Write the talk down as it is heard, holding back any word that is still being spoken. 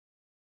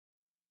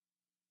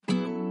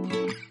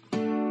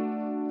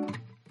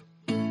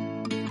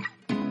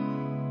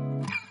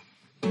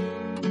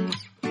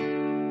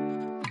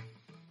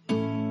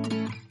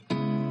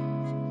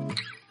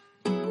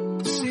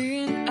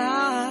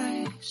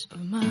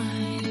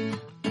mine.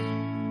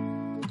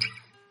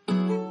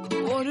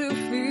 What do you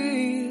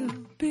feel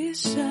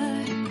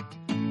beside?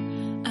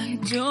 I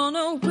don't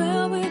know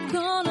where we're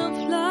gonna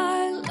fly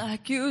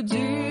like you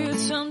did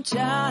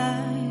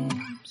sometimes.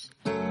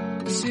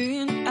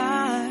 Seeing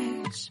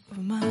eyes of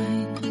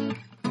mine.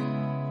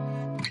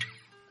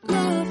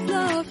 Love,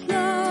 love,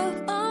 love,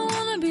 I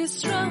wanna be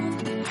strong,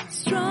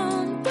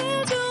 strong.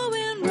 We're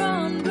doing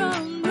wrong,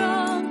 wrong,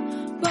 wrong,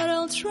 but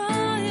I'll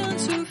try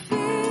to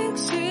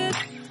fix it.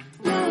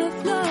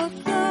 Love, love,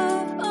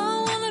 love,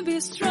 I wanna be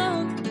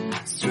strong,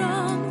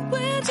 strong.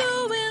 We're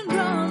doing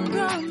wrong,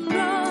 wrong,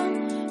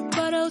 wrong,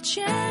 but I'll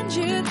change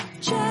it,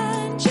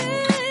 change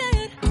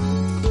it.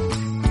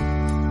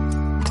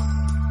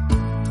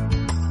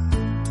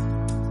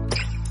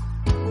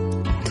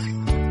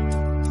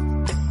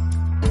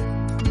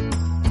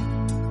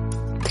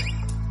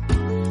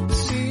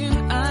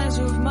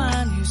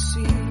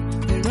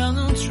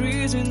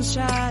 Trees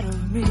inside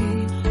of me.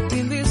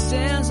 In this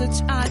desert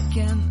I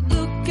can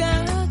look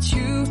at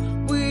you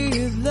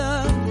with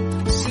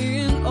love.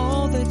 Seeing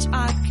all that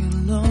I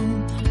can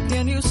learn.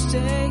 Can you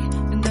stay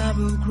and I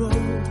will grow?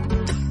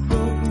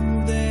 Grow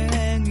the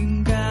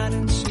hanging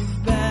gardens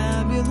of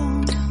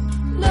Babylon.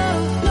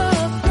 Love,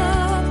 love,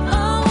 love,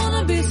 I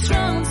wanna be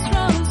strong,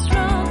 strong,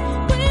 strong.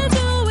 We're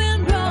doing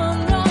wrong,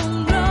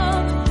 wrong,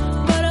 wrong,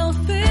 but I'll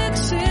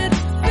fix it,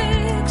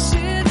 fix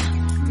it.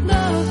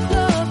 Love,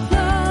 love,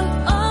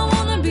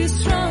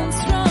 strong,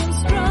 strong,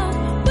 strong.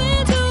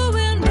 We're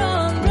doing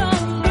wrong,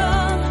 wrong,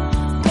 wrong,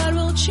 but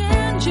we'll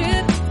change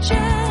it,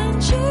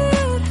 change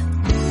it.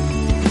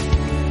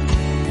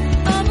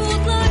 I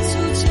would like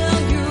to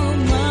tell you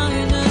my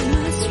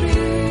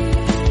mysteries.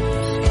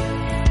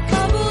 I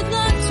would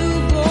like to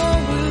go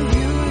with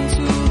you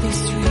to the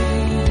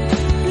street.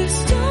 Please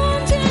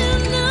don't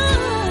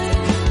deny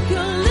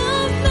your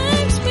love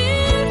makes me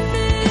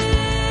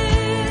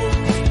feel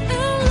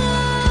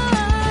alive.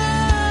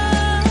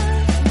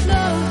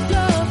 Love,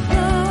 love,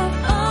 love,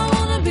 I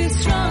wanna be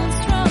strong,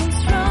 strong,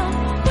 strong.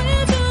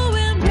 We're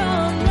doing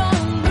wrong,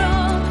 wrong,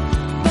 wrong,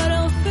 but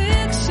I'll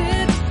fix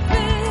it,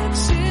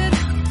 fix it.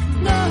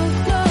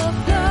 Love,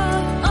 love,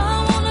 love, I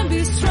wanna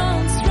be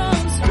strong,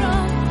 strong,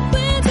 strong.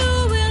 We're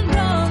doing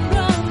wrong,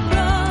 wrong,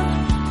 wrong,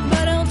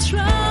 but I'll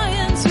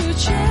try to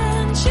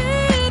change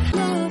it.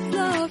 Love,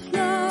 love,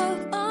 love,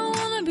 I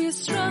wanna be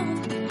strong,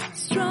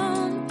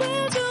 strong.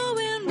 We're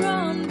doing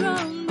wrong,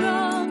 wrong,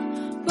 wrong,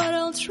 but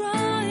I'll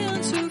try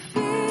to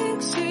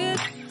fix it.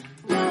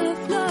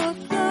 Love,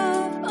 love,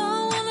 love, I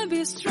wanna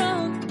be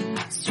strong,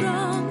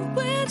 strong.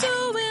 We're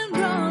doing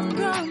wrong,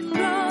 wrong,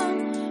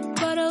 wrong,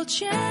 but I'll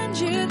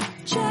change it,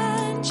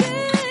 change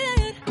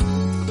it.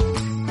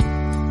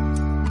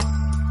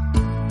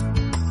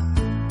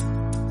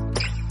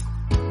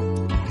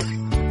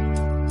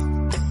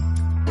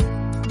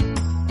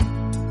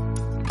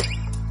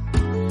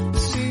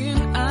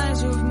 Seeing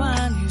eyes of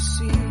mine, you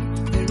see,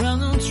 there are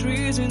no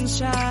trees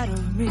inside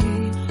of me.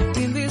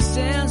 In this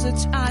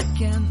desert I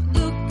can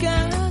look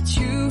at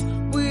you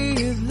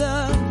with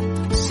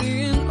love.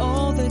 Seeing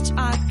all that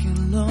I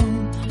can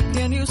learn.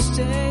 Can you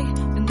stay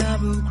and I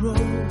will grow?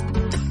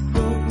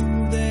 Grow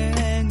the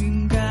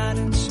hanging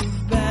gardens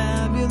of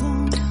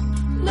Babylon.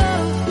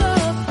 Love,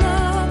 love,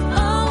 love,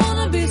 I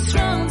wanna be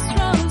strong,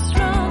 strong,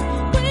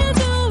 strong. We're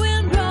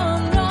doing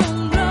wrong,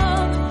 wrong,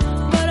 wrong,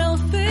 but I'll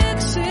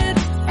fix it,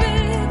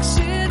 fix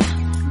it.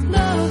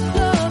 Love,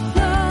 love,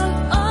 love,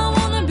 I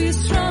wanna be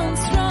strong,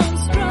 strong,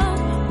 strong.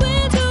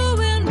 We're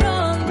doing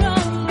wrong,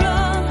 wrong,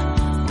 wrong,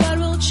 but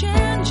we'll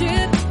change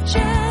it,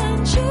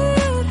 change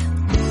it.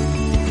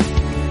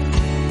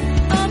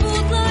 I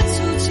would like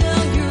to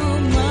tell you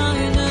my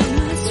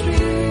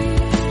mysteries.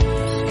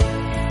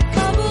 I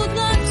would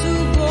like to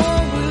go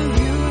with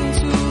you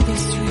to the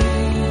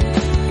street.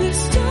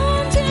 Please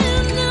don't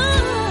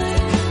deny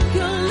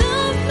your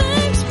love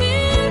makes me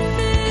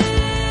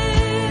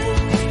feel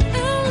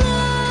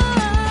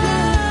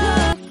alive.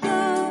 Love,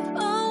 love, I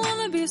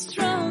wanna be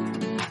strong,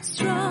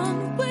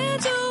 strong. We're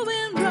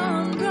doing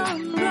wrong,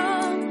 wrong,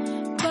 wrong,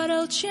 but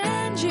I'll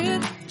change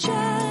it,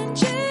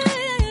 change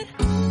it.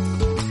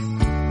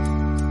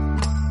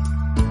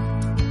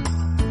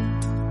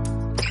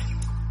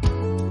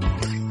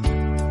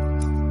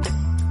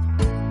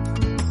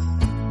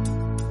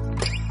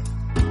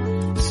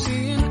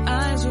 Seeing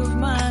eyes of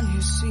mine,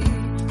 you see,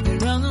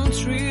 there are no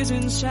trees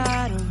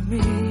inside of me.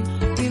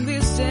 In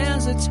this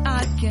desert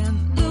I can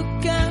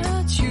look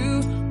at you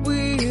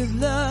with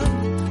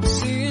love.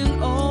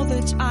 Seeing all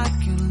that I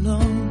can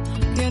learn.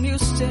 Can you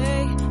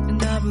stay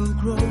and I will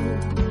grow?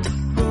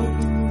 Grow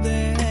the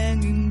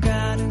hanging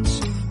gardens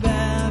of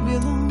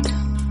Babylon.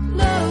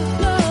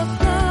 Love,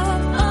 love,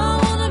 love, I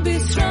wanna be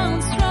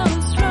strong,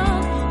 strong,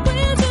 strong.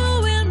 We're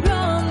doing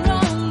wrong,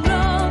 wrong,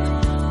 wrong,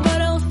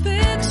 but I'll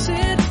fix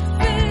it,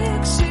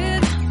 fix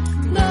it.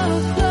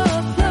 Love,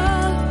 love,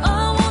 love,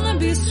 I wanna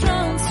be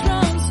strong,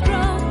 strong,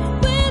 strong.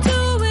 We're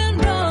doing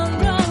wrong,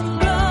 wrong,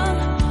 wrong,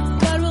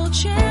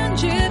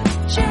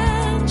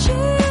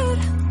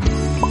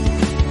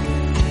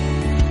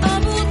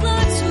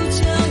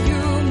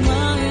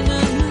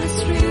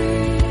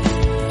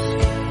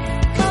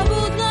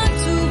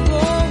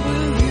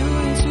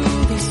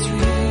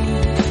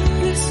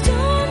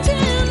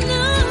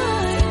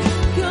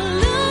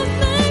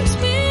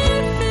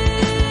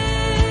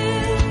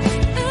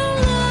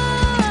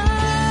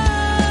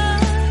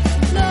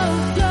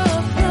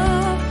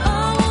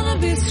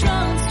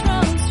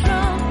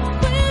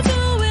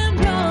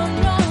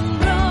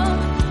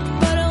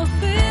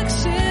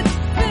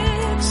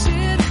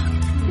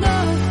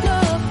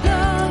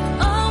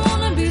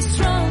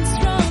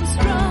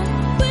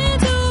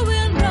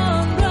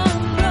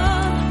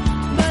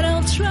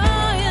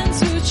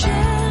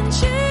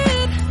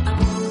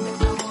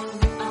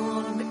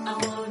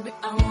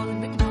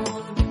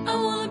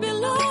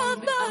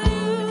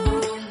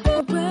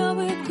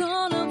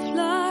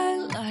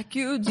 like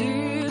you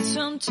did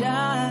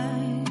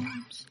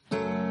sometimes,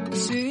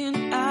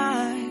 seeing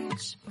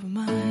eyes of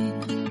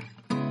mine.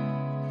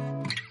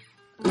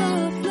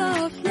 Love,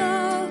 love,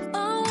 love,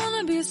 I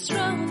wanna be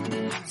strong,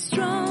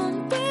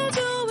 strong. We're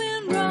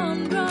doing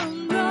wrong,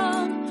 wrong,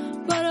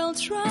 wrong, but I'll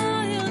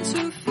try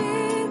to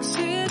fix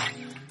it.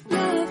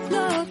 Love,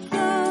 love,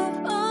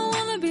 love, I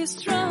wanna be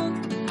strong,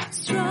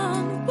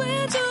 strong.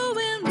 We're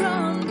doing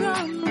wrong,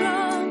 wrong,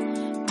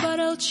 wrong, but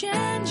I'll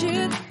change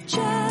it,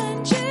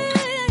 change it.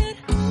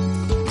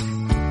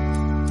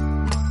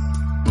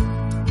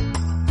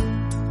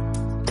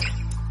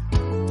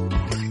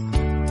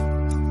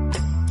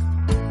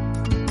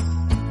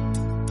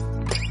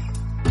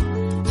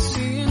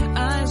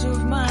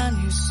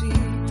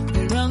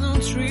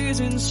 Trees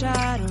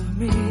inside of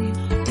me.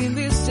 In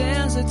this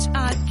desert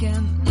I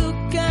can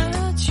look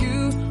at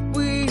you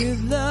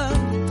with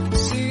love,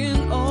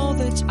 seeing all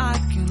that I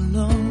can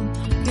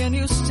learn. Can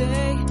you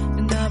stay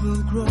and I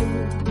will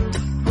grow?